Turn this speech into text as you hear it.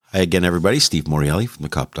Hi again, everybody. Steve Morreale from the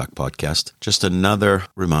Cop Doc Podcast. Just another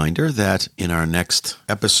reminder that in our next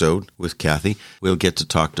episode with Kathy, we'll get to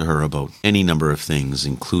talk to her about any number of things,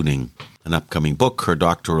 including an upcoming book, her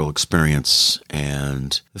doctoral experience,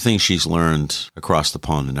 and the things she's learned across the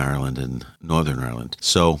pond in Ireland and Northern Ireland.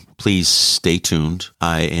 So please stay tuned.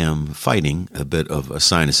 I am fighting a bit of a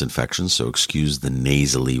sinus infection, so excuse the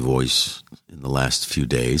nasally voice in the last few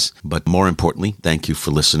days. But more importantly, thank you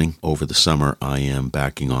for listening. Over the summer, I am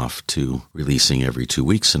backing off to releasing every 2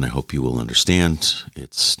 weeks, and I hope you will understand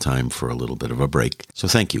it's time for a little bit of a break. So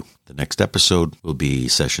thank you. The next episode will be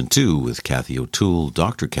session 2 with Kathy O'Toole,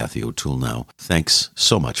 Dr. Kathy O'Toole now. Thanks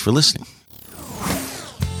so much for listening.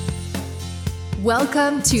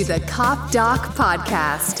 Welcome to the Cop Doc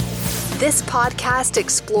Podcast. This podcast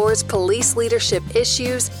explores police leadership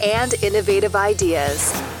issues and innovative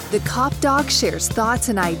ideas. The Cop Doc shares thoughts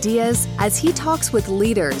and ideas as he talks with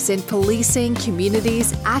leaders in policing,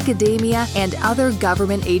 communities, academia, and other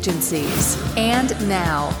government agencies. And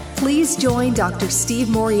now, please join Dr. Steve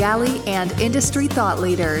Morreale and industry thought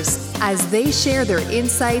leaders as they share their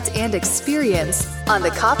insights and experience on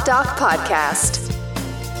the Cop Doc Podcast.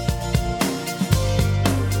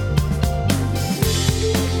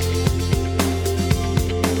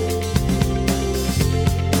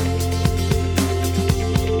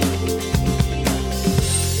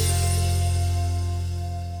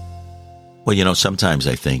 Well, sometimes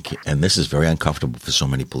I think, and this is very uncomfortable for so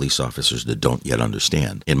many police officers that don't yet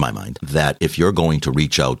understand, in my mind, that if you're going to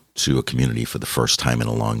reach out to a community for the first time in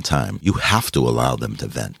a long time, you have to allow them to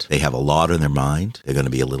vent. They have a lot on their mind. They're going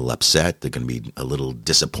to be a little upset. They're going to be a little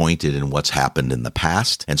disappointed in what's happened in the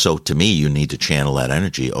past. And so to me, you need to channel that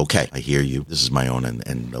energy. Okay, I hear you. This is my own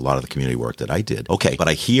and a lot of the community work that I did. Okay, but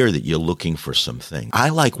I hear that you're looking for something. I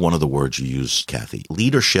like one of the words you used, Kathy.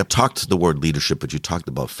 Leadership. Talked the word leadership, but you talked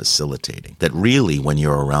about facilitating. That really, when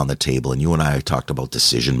you're around the table, and you and I talked about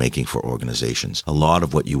decision-making for organizations, a lot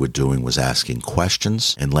of what you were doing was asking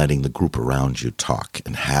questions and letting the group around you talk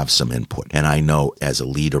and have some input. And I know as a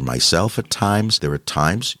leader myself at times, there are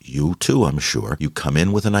times, you too, I'm sure, you come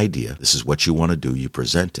in with an idea. This is what you want to do. You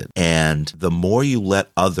present it. And the more you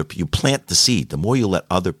you plant the seed, the more you let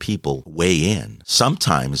other people weigh in,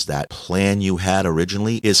 sometimes that plan you had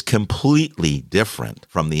originally is completely different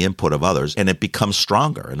from the input of others, and it becomes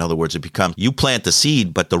stronger. In other words, you plant the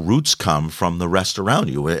seed, but the roots come from the rest around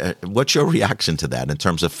you. What's your reaction to that in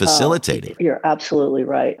terms of facilitating? You're absolutely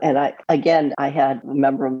right. And I had a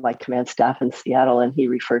member of my command staff in Seattle, and he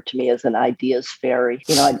referred to me as an ideas fairy.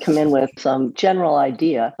 I'd come in with some general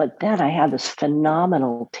idea, but then I had this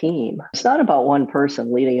phenomenal team. It's not about one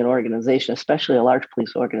person leading an organization, especially a large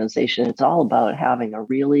police organization. It's all about having a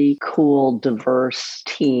really cool, diverse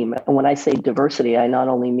team. And when I say diversity, I not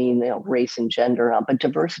only mean race and gender, but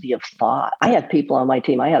diversity of thought. I had people on my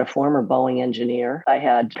team. I had a former Boeing engineer. I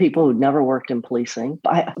had people who'd never worked in policing.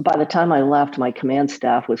 By the time I left, my command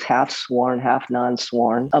staff was half sworn, half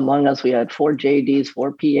non-sworn. Among us, we had 4 JDs,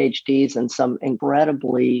 4 PhDs, and some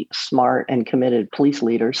incredibly smart and committed police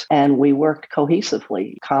leaders. And we worked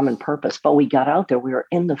cohesively, common purpose. But we got out there. We were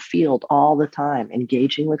in the field all the time,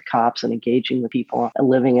 engaging with cops and engaging with people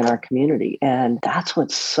living in our community. And that's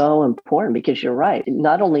what's so important, because you're right.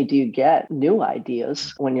 Not only do you get new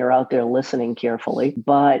ideas when you're out there listening carefully,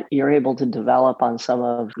 but you're able to develop on some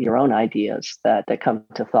of your own ideas that come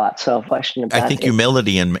to thought. So question about I think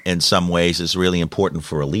humility in some ways is really important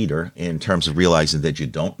for a leader in terms of realizing that you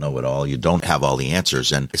don't know it all. You don't have all the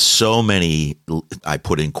answers. And so many, I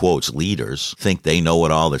put in quotes, leaders think they know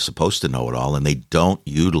it all. They're supposed to know it all, and they don't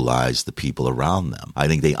utilize the people around them. I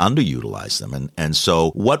think they underutilize them. And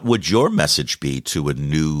so what would your message be to a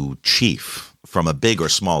new chief from a big or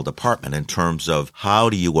small department in terms of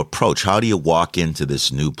how do you walk into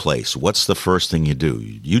this new place? What's the first thing you do?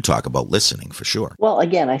 You talk about listening for sure. Well,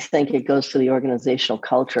 again, I think it goes to the organizational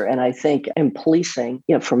culture. And I think in policing,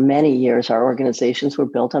 for many years, our organizations were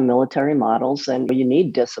built on military models, and you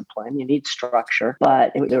need discipline, you need structure,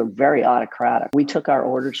 but they're very autocratic. We took our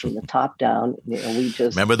orders from the top down. We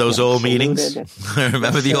just remember those old meetings?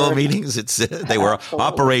 Remember the old meetings? They were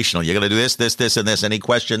operational. You're going to do this, and this. Any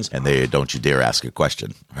questions? And they don't you dare ask a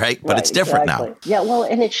question, right? But it's different now. Yeah, well,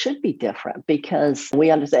 and it should be different because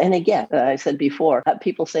we understand. And again, I said before,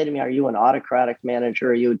 people say to me, are you an autocratic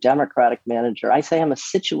manager? Are you a democratic manager? I say I'm a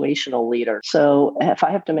situational leader. So if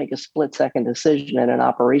I have to make a split-second decision in an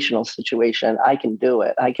operational situation, I can do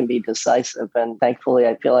it. I can be decisive. And thankfully,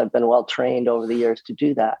 I feel I've been well-trained over the years to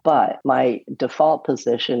do that. But my default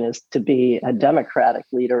position is to be a democratic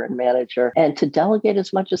leader and manager and to delegate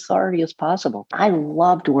as much authority as possible. I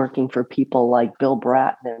loved working for people people like Bill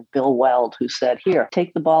Bratton and Bill Weld who said, here,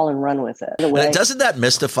 take the ball and run with it. Doesn't that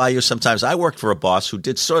mystify you sometimes? I worked for a boss who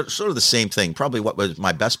did sort of the same thing. Probably what was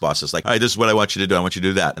my best boss is like, all right, this is what I want you to do. I want you to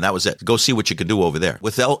do that. And that was it. Go see what you can do over there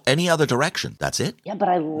without any other direction. That's it. Yeah, but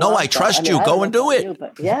I trust you. Go and do it.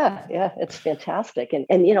 Yeah, it's fantastic. And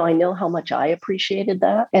I know how much I appreciated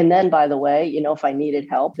that. And then, by the way, if I needed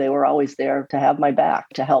help, they were always there to have my back,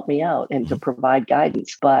 to help me out and to provide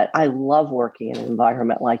guidance. But I love working in an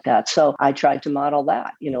environment like that. So I tried to model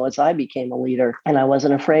that, as I became a leader, and I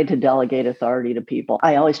wasn't afraid to delegate authority to people.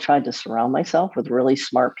 I always tried to surround myself with really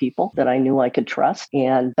smart people that I knew I could trust.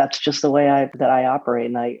 And that's just the way that I operate.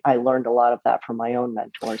 And I learned a lot of that from my own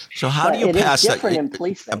mentors. So how do you pass that? In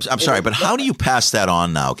policing. I'm sorry, but how do you pass that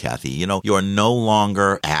on now, Kathy? You're no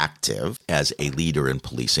longer active as a leader in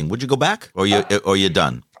policing. Would you go back or you're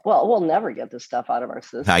done? Well, we'll never get this stuff out of our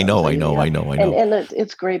system. I know. And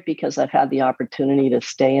it's great because I've had the opportunity to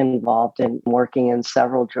stay involved in working in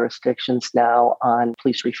several jurisdictions now on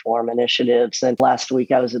police reform initiatives. And last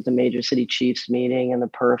week I was at the Major City Chiefs meeting and the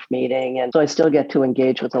PERF meeting. And so I still get to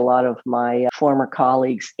engage with a lot of my former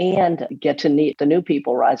colleagues and get to meet the new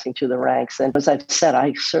people rising through the ranks. And as I've said,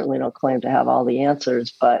 I certainly don't claim to have all the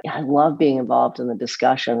answers, but I love being involved in the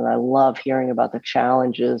discussion. And I love hearing about the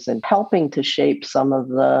challenges and helping to shape some of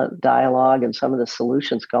the dialogue and some of the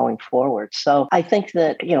solutions going forward. So I think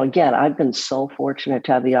that, again, I've been so fortunate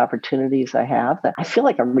to have the opportunities I have that I feel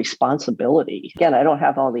like a responsibility. Again, I don't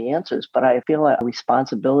have all the answers, but I feel a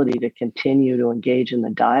responsibility to continue to engage in the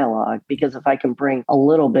dialogue, because if I can bring a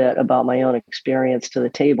little bit about my own experience to the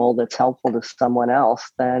table that's helpful to someone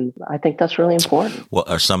else, then I think that's really important. Well,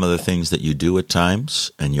 are some of the things that you do at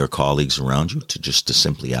times and your colleagues around you to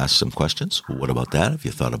simply ask some questions? What about that? Have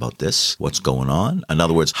you thought about this? What's going on? In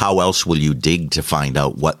other words, how else will you dig to find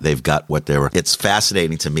out what they've got, It's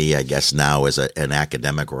fascinating to me, I guess, now as an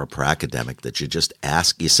academic or a para-academic that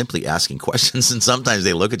you're simply asking questions. And sometimes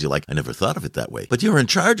they look at you like, I never thought of it that way. But you're in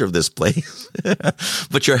charge of this place.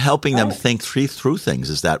 But you're helping them think through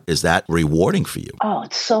things. Is that rewarding for you? Oh,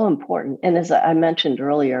 it's so important. And as I mentioned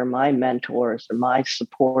earlier, my mentors or my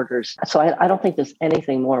supporters. So I don't think there's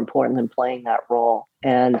anything more important than playing that role.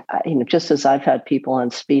 And just as I've had people on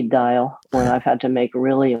speed dial when I've had to make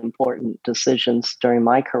really important decisions during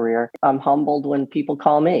my career, I'm humbled when people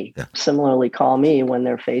call me. Yeah. Similarly, call me when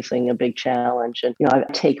they're facing a big challenge. And I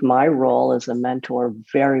take my role as a mentor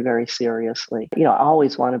very, very seriously. I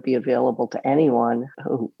always want to be available to anyone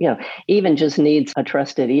who even just needs a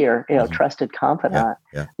trusted ear, trusted confidant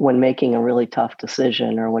when making a really tough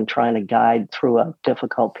decision or when trying to guide through a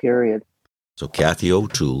difficult period. So Kathy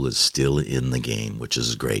O'Toole is still in the game, which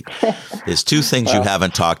is great. There's two things you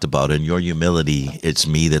haven't talked about, and your humility, it's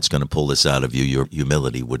me that's going to pull this out of you. Your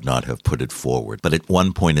humility would not have put it forward. But at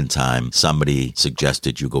one point in time, somebody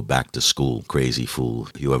suggested you go back to school. Crazy fool.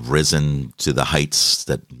 You have risen to the heights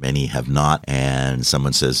that many have not, and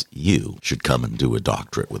someone says you should come and do a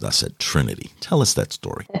doctorate with us at Trinity. Tell us that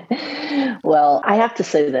story. Well, I have to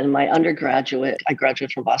say that in my undergraduate, I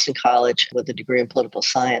graduated from Boston College with a degree in political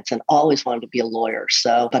science and always wanted to be a lawyer.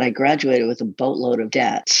 But I graduated with a boatload of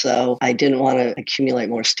debt. So I didn't want to accumulate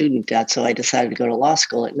more student debt. So I decided to go to law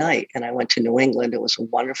school at night. And I went to New England. It was a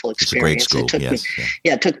wonderful experience. It's a great school.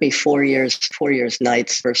 It took me 4 years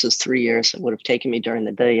nights versus 3 years. It would have taken me during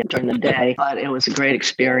the day. But it was a great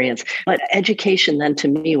experience. But education then to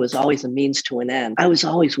me was always a means to an end. I was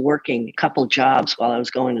always working a couple jobs while I was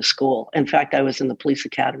going to school. In fact, I was in the police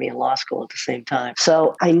academy and law school at the same time.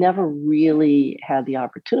 So I never really had the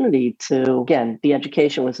opportunity to, again, the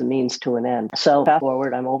education was a means to an end. So fast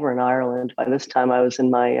forward, I'm over in Ireland. By this time, I was in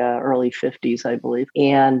my early 50s, I believe.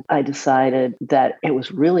 And I decided that it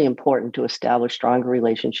was really important to establish stronger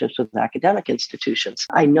relationships with academic institutions.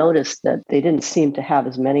 I noticed that they didn't seem to have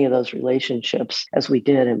as many of those relationships as we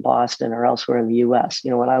did in Boston or elsewhere in the U.S.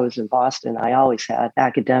 When I was in Boston, I always had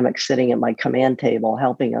academics sitting at my command table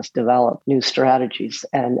helping us develop new strategies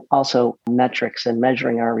and also metrics and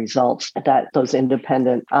measuring our results. That those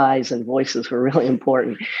independent eyes and voices were really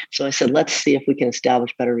important. So I said, let's see if we can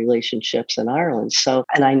establish better relationships in Ireland.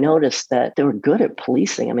 And I noticed that they were good at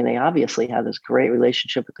policing. I mean, they obviously had this great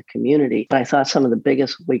relationship with the community, but I thought some of the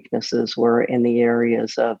biggest weaknesses were in the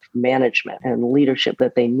areas of management and leadership,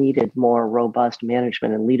 that they needed more robust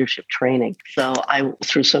management and leadership training. So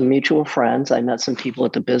through some mutual friends, I met some people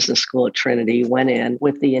at the business school at Trinity, went in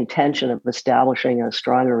with the intention mission of establishing a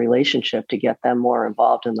stronger relationship to get them more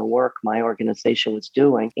involved in the work my organization was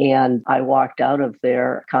doing. And I walked out of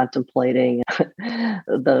there contemplating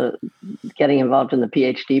the getting involved in the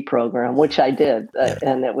PhD program, which I did.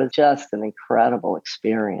 And it was just an incredible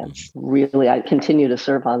experience. Really, I continue to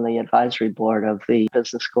serve on the advisory board of the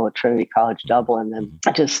business school at Trinity College Dublin. And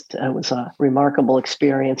it was a remarkable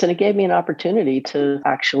experience. And it gave me an opportunity to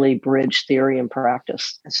actually bridge theory and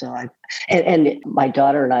practice. So and my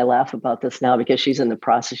daughter and I laugh about this now because she's in her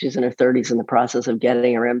 30s, in the process of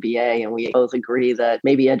getting her MBA. And we both agree that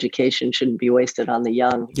maybe education shouldn't be wasted on the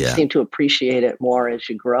young. You seem to appreciate it more as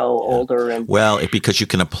you grow older. And because you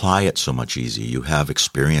can apply it so much easier. You have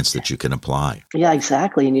experience that you can apply. Yeah,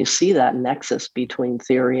 exactly. And you see that nexus between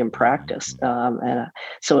theory and practice.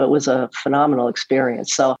 So it was a phenomenal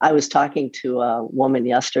experience. So I was talking to a woman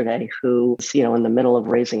yesterday who's, in the middle of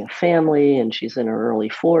raising a family, and she's in her early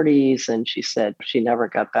 40s. And she said she never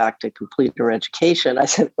got back to complete her education. I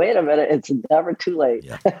said, wait a minute, it's never too late.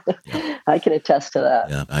 Yeah. I can attest to that.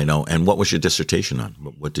 Yeah, I know. And what was your dissertation on?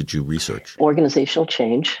 What did you research? Organizational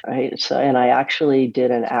change, right? So, and I actually did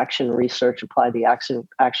an applied the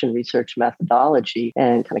action research methodology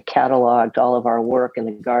and kind of cataloged all of our work in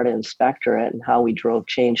the Garda Inspectorate and how we drove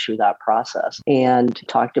change through that process, and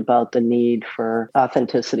talked about the need for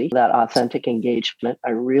authenticity, that authentic engagement.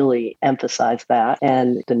 I really emphasized that,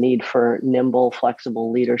 and the need for nimble,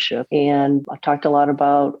 flexible leadership. And I talked a lot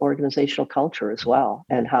about organizational culture as well,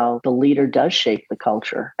 and how the leader does shape the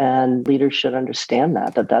culture, and leaders should understand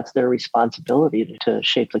that that's their responsibility to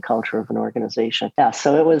shape the culture of an organization. Yeah,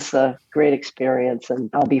 so it was a great experience, and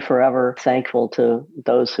I'll be forever thankful to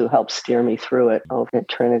those who helped steer me through it over at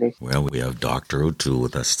Trinity. Well, we have Dr. O'Toole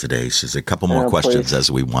with us today. So there's a couple more questions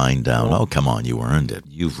as we wind down. Oh, come on, you earned it.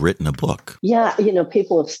 You've written a book. Yeah,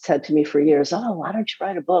 people have said to me for years, why don't you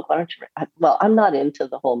write a book? Why don't you write? Well, I'm not into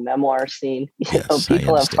the whole memoir scene.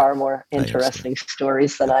 People have far more interesting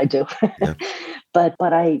stories than I do. Yeah. But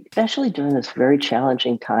I, especially during this very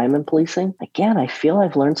challenging time in policing, again, I feel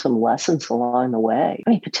I've learned some lessons along the way. I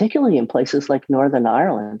mean, particularly in places like Northern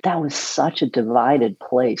Ireland, that was such a divided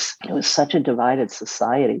place. It was such a divided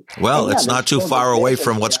society. Well, it's not too far away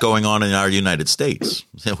from what's going on in our United States.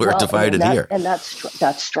 We're divided here. And that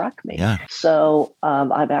struck me. Yeah. So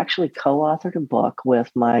I've actually co-authored a book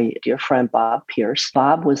with my dear friend, Bob Pierce.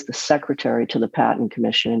 Bob was the secretary to the Patent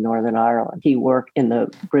Commission in Northern Ireland. He worked in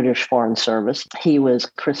the British Foreign Service. He was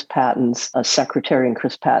Chris Patten's secretary in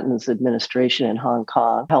Chris Patten's administration in Hong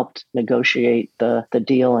Kong, helped negotiate the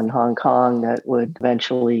deal in Hong Kong that would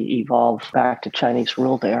eventually evolve back to Chinese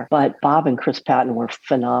rule there. But Bob and Chris Patten were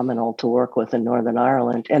phenomenal to work with in Northern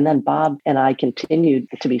Ireland. And then Bob and I continued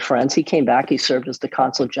to be friends. He came back. He served as the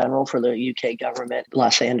consul general for the UK government,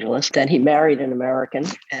 Los Angeles. Then he married an American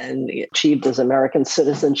and achieved his American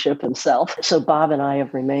citizenship himself. So Bob and I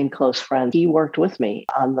have remained close friends. He worked with me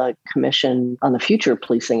on the commission on the future of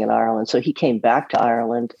policing in Ireland. So he came back to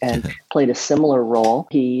Ireland and played a similar role.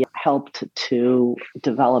 He helped to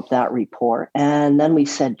develop that report. And then we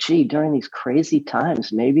said, during these crazy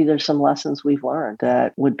times, maybe there's some lessons we've learned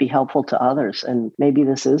that would be helpful to others. And maybe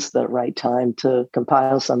this is the right time to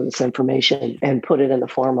compile some of this information and put it in the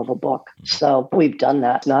form of a book. So we've done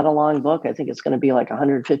that. It's not a long book. I think it's going to be like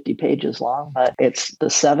 150 pages long, but it's the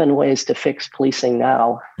 7 ways to fix policing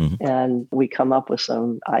now. Mm-hmm. And we come up with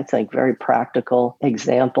some, I think, very practical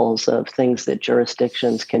examples of things that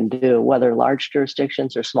jurisdictions can do, whether large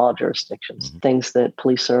jurisdictions or small jurisdictions, mm-hmm. things that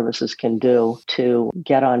police services can do to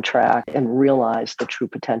get on track and realize the true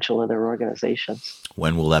potential of their organizations.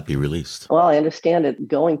 When will that be released? Well, I understand it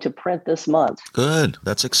going to print this month. Good.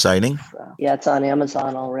 That's exciting. So, yeah, it's on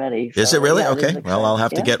Amazon already. Is it really? Okay. Well, I'll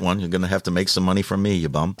have to get one. You're going to have to make some money from me, you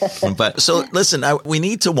bum. But so listen, we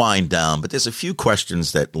need to wind down, but there's a few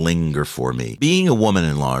questions that linger for me. Being a woman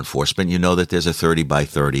in law enforcement, you know that there's a 30 by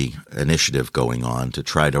 30 initiative going on to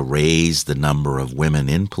try to raise the number of women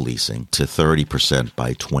in policing to 30%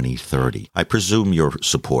 by 2030. I presume you're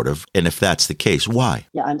supportive. And if that's the case, why?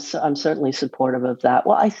 Yeah, I'm certainly supportive of that.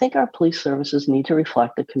 Well, I think our police services need to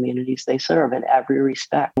reflect the communities they serve in every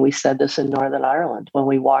respect. We said this in Northern Ireland. When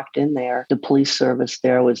we walked in there, the police service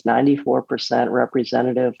there was 94%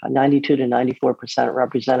 representative, 92 to 94%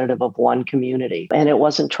 representative of one community, and it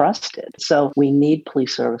wasn't trusted. So we need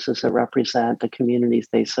police services that represent represent the communities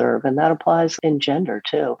they serve. And that applies in gender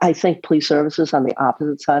too. I think police services on the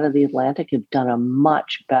opposite side of the Atlantic have done a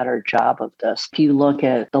much better job of this. If you look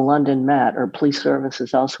at the London Met or police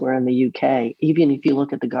services elsewhere in the UK, even if you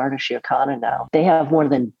look at the Garda Síochána now, they have more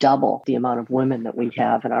than double the amount of women that we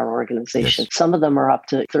have in our organization. Yes. Some of them are up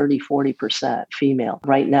to 30-40% female.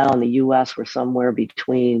 Right now in the US, we're somewhere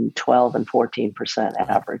between 12 and 14%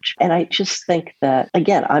 average. And I just think that,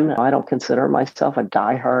 again, I don't consider myself a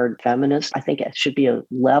diehard feminist. I think it should be a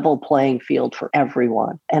level playing field for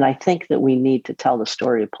everyone. And I think that we need to tell the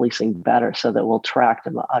story of policing better so that we'll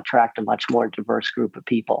attract a much more diverse group of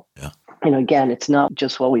people. Yeah. And again, it's not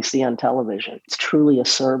just what we see on television. It's truly a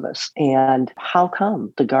service. And how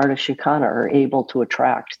come the Garda Síochána are able to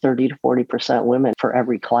attract 30 to 40% women for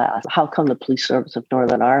every class? How come the Police Service of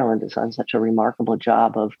Northern Ireland has done such a remarkable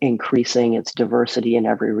job of increasing its diversity in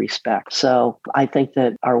every respect? So I think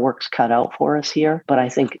that our work's cut out for us here, but I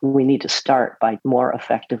think we need to start by more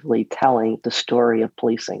effectively telling the story of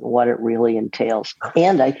policing, what it really entails.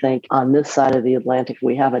 And I think on this side of the Atlantic,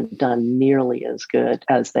 we haven't done nearly as good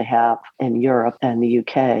as they have in Europe and the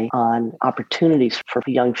UK on opportunities for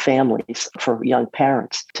young families, for young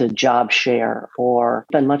parents to job share, or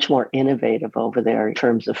been much more innovative over there in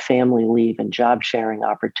terms of family leave and job sharing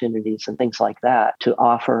opportunities and things like that to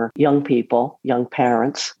offer young people, young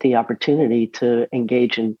parents, the opportunity to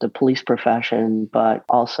engage in the police profession, but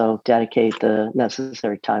also dedicate the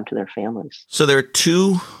necessary time to their families. So there are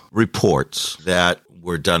two reports that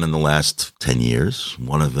were done in the last 10 years.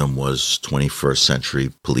 One of them was 21st Century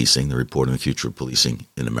Policing, the report on the future of policing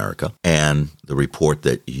in America, and the report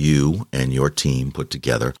that you and your team put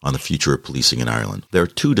together on the future of policing in Ireland. There are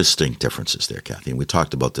two distinct differences there, Kathy, and we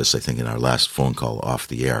talked about this, I think, in our last phone call off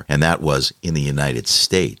the air, and that was in the United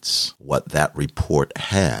States, what that report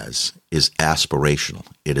has is aspirational.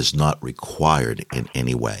 It is not required in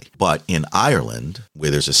any way. But in Ireland,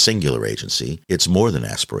 where there's a singular agency, it's more than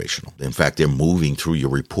aspirational. In fact, they're moving through your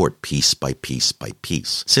report piece by piece by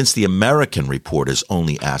piece. Since the American report is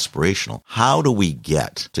only aspirational, how do we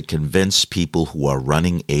get to convince people who are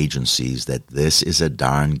running agencies that this is a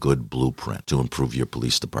darn good blueprint to improve your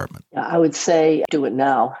police department? I would say do it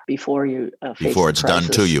now before you face before it's done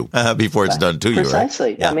to you. Before it's done to you, right?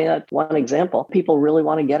 Precisely. Yeah. I mean, that's one example. People really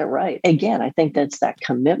want to get it right. Again, I think that's that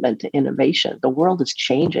commitment to innovation. The world is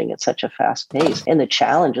changing at such a fast pace, and the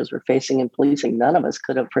challenges we're facing in policing, none of us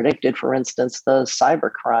could have predicted, for instance, the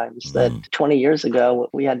cyber crimes that 20 years ago,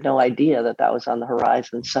 we had no idea that was on the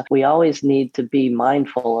horizon. So we always need to be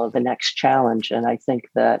mindful of the next challenge. And I think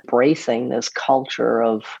that embracing this culture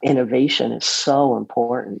of innovation is so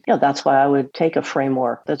important. That's why I would take a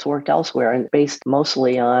framework that's worked elsewhere and based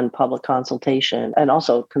mostly on public consultation and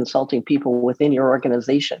also consulting people within your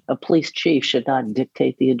organization. A police chief should not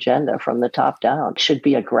dictate the agenda from the top down. It should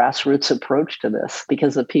be a grassroots approach to this,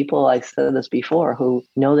 because the people, I said this before, who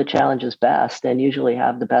know the challenges best and usually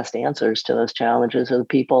have the best answers to those challenges are the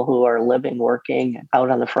people who are living, working out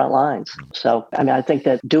on the front lines. So, I think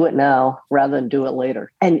that do it now rather than do it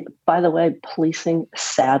later. And by the way, policing,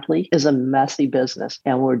 sadly, is a messy business.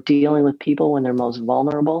 And we're dealing with people when they're most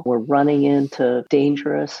vulnerable. We're running into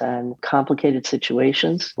dangerous and complicated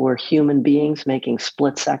situations. We're human beings making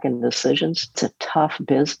split-second decisions. It's a tough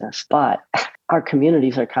business, but our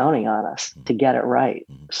communities are counting on us to get it right.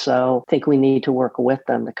 So I think we need to work with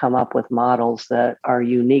them to come up with models that are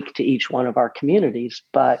unique to each one of our communities,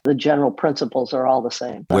 but the general principles are all the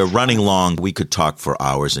same. We're running long. We could talk for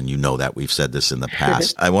hours, and you know that. We've said this in the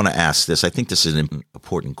past. I want to ask this. I think this is an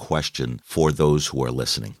important question for those who are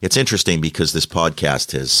listening. It's interesting because this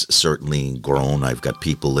podcast has certainly grown. I've got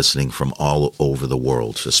people listening from all over the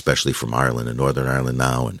world, especially from Ireland and Northern Ireland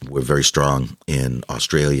now, and we're very strong in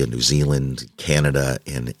Australia, New Zealand, Canada,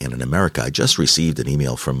 and in America. I just received an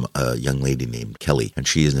email from a young lady named Kelly, and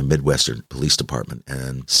she is in the Midwestern Police Department,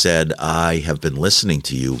 and said, I have been listening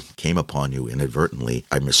to you, came upon you inadvertently.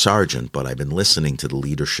 I'm a sergeant, but I've been listening to the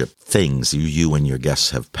leadership things you and your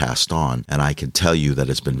guests have passed on, and I can tell you that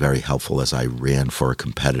it's been very helpful as I ran for a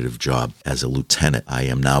competitive job as a lieutenant. I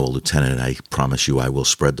am now a lieutenant, and I promise you I will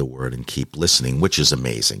spread the word and keep listening, which is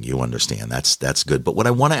amazing. You understand. That's good. But what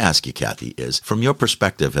I want to ask you, Kathy, is from your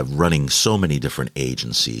perspective of running so many different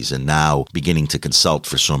agencies and now beginning to consult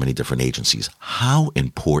for so many different agencies, how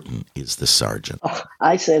important is the sergeant?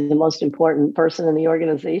 I say the most important person in the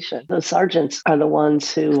organization. The sergeants are the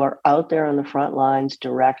ones who are out there on the front lines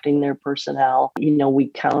directing their personnel. We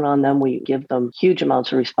count on them. We give them huge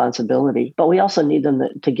amounts of responsibility, but we also need them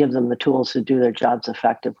to give them the tools to do their jobs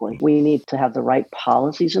effectively. We need to have the right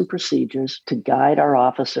policies and procedures to guide our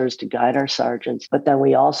officers, to guide our sergeants, but then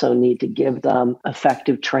we also need to give them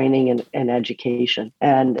effective training and education.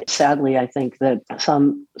 And sadly, I think that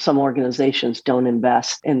some organizations don't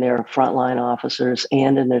invest in their frontline officers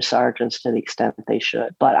and in their sergeants to the extent that they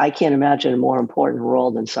should. But I can't imagine a more important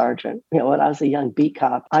role than sergeant. When I was a young beat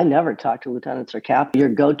cop, I never talked to lieutenants or captains. Your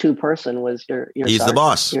go-to person was your He's sergeant. The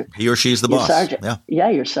boss. He or she's the boss. Sergeant. Yeah,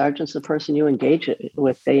 your sergeant's the person you engage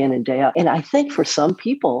with day in and day out. And I think for some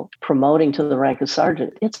people, promoting to the rank of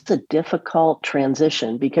sergeant, it's a difficult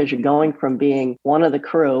transition because you're going from being one of the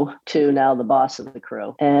crew to now the boss of the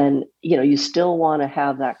crew. And, you still want to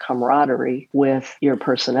have that camaraderie with your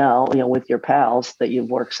personnel, with your pals that you've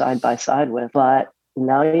worked side by side with, but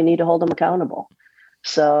now you need to hold them accountable.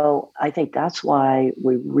 So I think that's why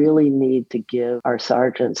we really need to give our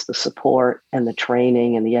sergeants the support and the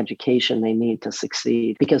training and the education they need to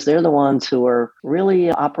succeed, because they're the ones who are really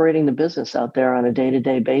operating the business out there on a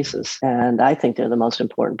day-to-day basis. And I think they're the most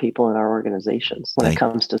important people in our organizations when it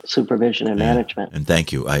comes to supervision and management. And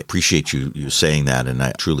thank you. I appreciate you saying that. And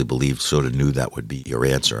I truly sort of knew that would be your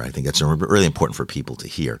answer. I think that's really important for people to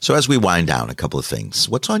hear. So as we wind down, a couple of things.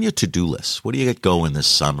 What's on your to-do list? What do you get going this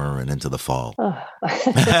summer and into the fall?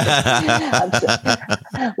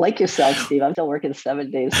 Like yourself, Steve, I'm still working 7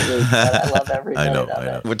 days a week, but I love every minute of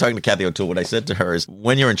it. We're talking to Kathy O'Toole. What I said to her is,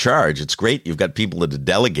 when you're in charge, it's great. You've got people to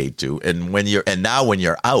delegate to. And now when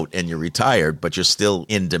you're out and you're retired, but you're still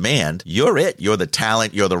in demand, you're it. You're the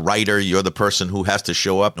talent. You're the writer. You're the person who has to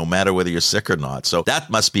show up no matter whether you're sick or not. So that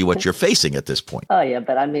must be what you're facing at this point. Oh, yeah.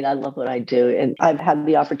 But I love what I do. And I've had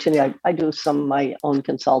the opportunity. I do some of my own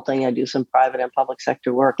consulting. I do some private and public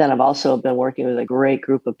sector work. Then I've also been working with a great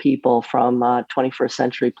group of people from 21st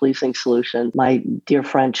Century Policing Solution. My dear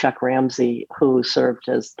friend Chuck Ramsey, who served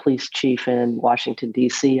as police chief in Washington,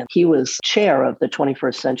 D.C., and he was chair of the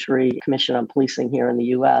 21st Century Commission on Policing here in the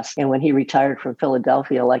U.S. And when he retired from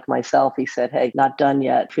Philadelphia, like myself, he said, hey, not done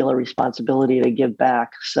yet, feel a responsibility to give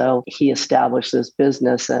back. So he established this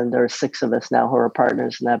business, and there are 6 of us now who are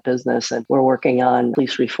partners in that business. And we're working on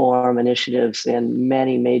police reform initiatives in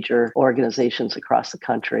many major organizations across the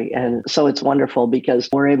country. And so it's wonderful because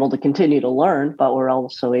we're able to continue to learn, but we're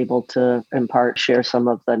also able to share some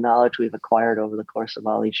of the knowledge we've acquired over the course of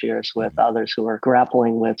all these years with others who are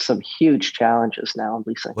grappling with some huge challenges now in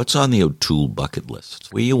policing. What's on the O'Toole bucket list?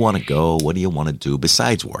 Where you want to go? What do you want to do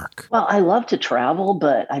besides work? Well, I love to travel,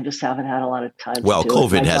 but I just haven't had a lot of time. Well,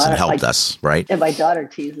 COVID hasn't helped us, right? And my daughter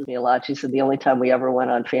teases me a lot. She said the only time we ever went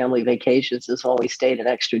on family vacations is when we stayed an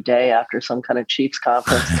extra day after some kind of Chiefs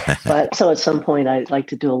conference. But so at some point, I'd like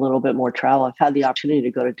to do a little bit more travel. I've had the opportunity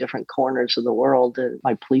to go to different corners of the world in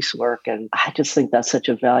my police work. And I just think that's such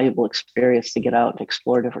a valuable experience to get out and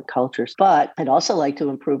explore different cultures. But I'd also like to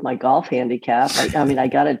improve my golf handicap. I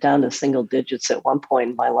got it down to single digits at one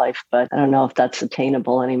point in my life, but I don't know if that's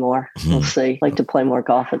attainable anymore. We'll see. I'd like to play more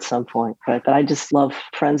golf at some point. But I just love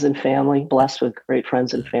friends and family, blessed with great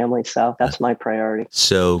friends and family. So that's my priority.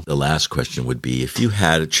 So the last question would be, if you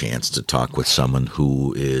had a chance to talk with someone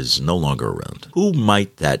who is no longer around, who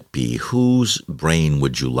might that be? Whose brain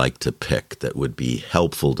would you like to pick that would be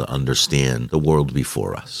helpful to understand the world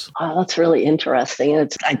before us? Oh, that's really interesting.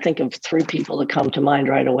 And I think of 3 people that come to mind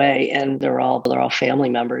right away, and they're all family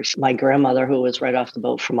members. My grandmother, who was right off the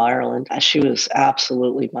boat from Ireland, she was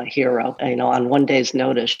absolutely my hero. On one day's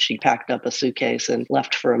notice, she packed up a suitcase and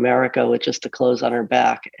left for America with just the clothes on her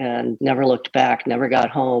back and never looked back, never got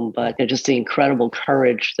home. But just the incredible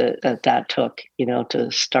courage that took,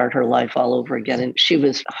 to start her life all over again. And she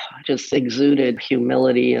was just exuded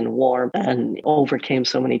humility and warmth and overcame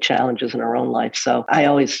so many challenges in her own life. So I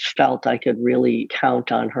always felt I could really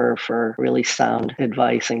count on her for really sound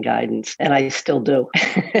advice and guidance. And I still do.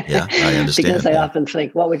 Yeah, I understand. Because I often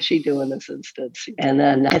think, what would she do in this instance? And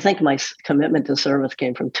then I think my commitment to service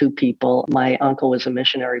came from 2 people. My uncle was a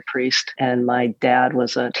missionary priest, and my dad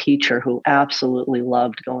was a teacher who absolutely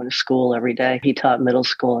loved going to school every day. He taught middle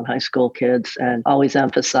school and high school kids and always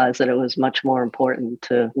emphasized that it was much more important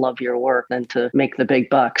to love your work than to make the big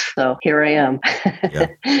bucks. So here I am. Yeah.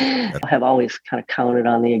 I have always kind of counted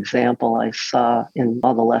on the example I saw in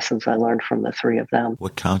all the lessons I learned from the 3 of them.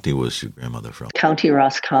 What county was your grandmother from? County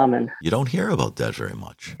Roscommon. You don't hear about that very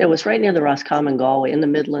much. It was right near the Roscommon Galway, in the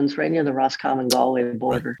Midlands, right near the Roscommon Galway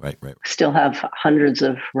border. Right. Still have hundreds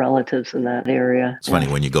of relatives in that area. It's funny,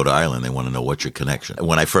 when you go to Ireland, they want to know what's your connection.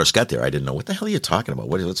 When I first got there, I didn't know, what the hell are you talking about?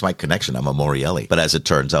 What's my connection? I'm a Morielli. But as it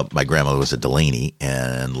turns out, my grandmother was a Delaney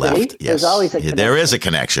and left. Really? Yes. there's always a connection. There is a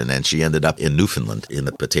connection, and she ended up in Newfoundland in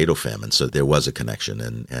the potato famine. So there was a connection.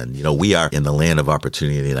 And we are in the land of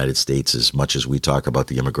opportunity in the United States. As much as we talk about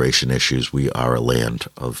the immigration issues, we are a land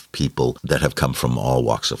of people that have come from all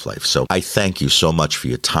walks of life. So I thank you so much for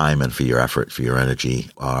your time and for your effort, for your energy.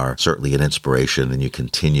 Are certainly an inspiration, and you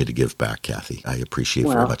continue to give back, Kathy. I appreciate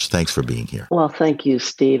very much. Thanks for being here. Well, thank you,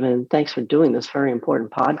 Steve, and thanks for doing this very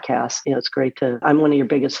important podcast. It's great I'm one of your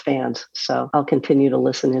biggest fans, so I'll continue to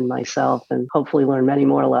listen in myself and hopefully learn many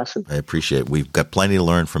more lessons. I appreciate it. We've got plenty to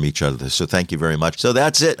learn from each other, so thank you very much. So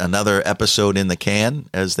that's it. Another episode in the can,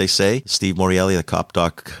 as they say. Steve Morreale, the Cop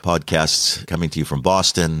Doc podcast, coming to you from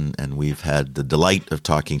Boston, and we've had the delight of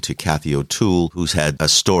talking to Kathy O'Toole, who's had a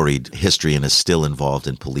storied history and is still involved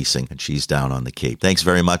in policing, and she's down on the Cape. Thanks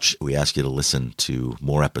very much. We ask you to listen to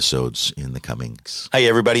more episodes in the coming weeks. Hey,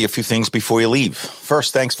 everybody, a few things before you leave.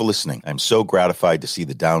 First, thanks for listening. I'm so gratified to see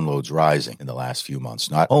the downloads rising in the last few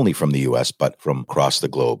months, not only from the U.S., but from across the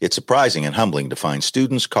globe. It's surprising and humbling to find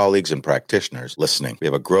students, colleagues, and practitioners listening. We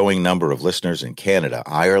have a growing number of listeners in Canada,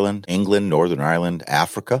 Ireland, England, Northern Ireland,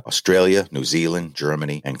 Africa, Australia, New Zealand,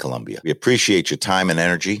 Germany, and Colombia. We appreciate your time and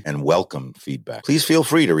energy and welcome feedback. Please feel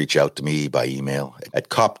free to reach out to me by email at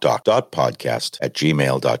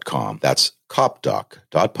copdoc.podcast@gmail.com. That's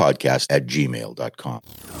copdoc.podcast@gmail.com.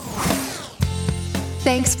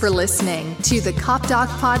 Thanks for listening to the Cop Doc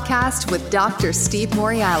podcast with Dr. Steve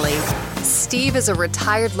Morreale. Steve is a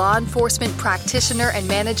retired law enforcement practitioner and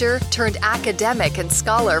manager turned academic and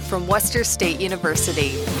scholar from Worcester State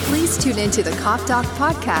University. Please tune into the Cop Doc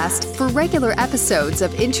podcast for regular episodes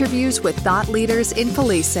of interviews with thought leaders in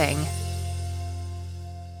policing.